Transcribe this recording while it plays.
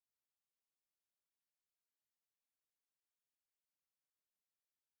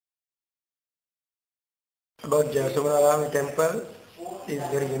About Jayasuriyas temple is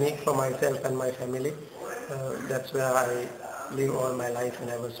very unique for myself and my family. That's where I live all my life when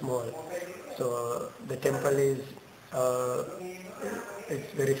I was small. So the temple is uh,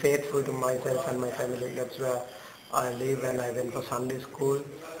 it's very faithful to myself and my family. That's where I live and I went for Sunday school.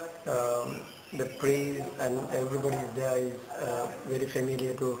 The priest and everybody there is very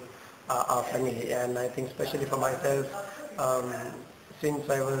familiar to our family, and I think especially for myself, um, since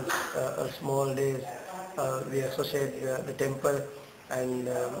I was a small days, we associate the temple, and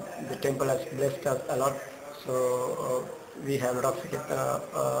the temple has blessed us a lot. So we have a lot of faith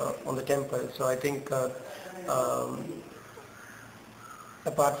on the temple. So I think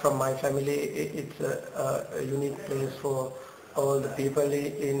apart from my family, it's a unique place for all the people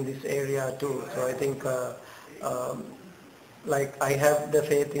in this area too. So I think um, like I have the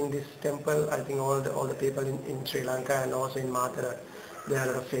faith in this temple. I think all the people in Sri Lanka and also in Madras, they have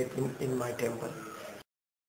a lot of faith in my temple.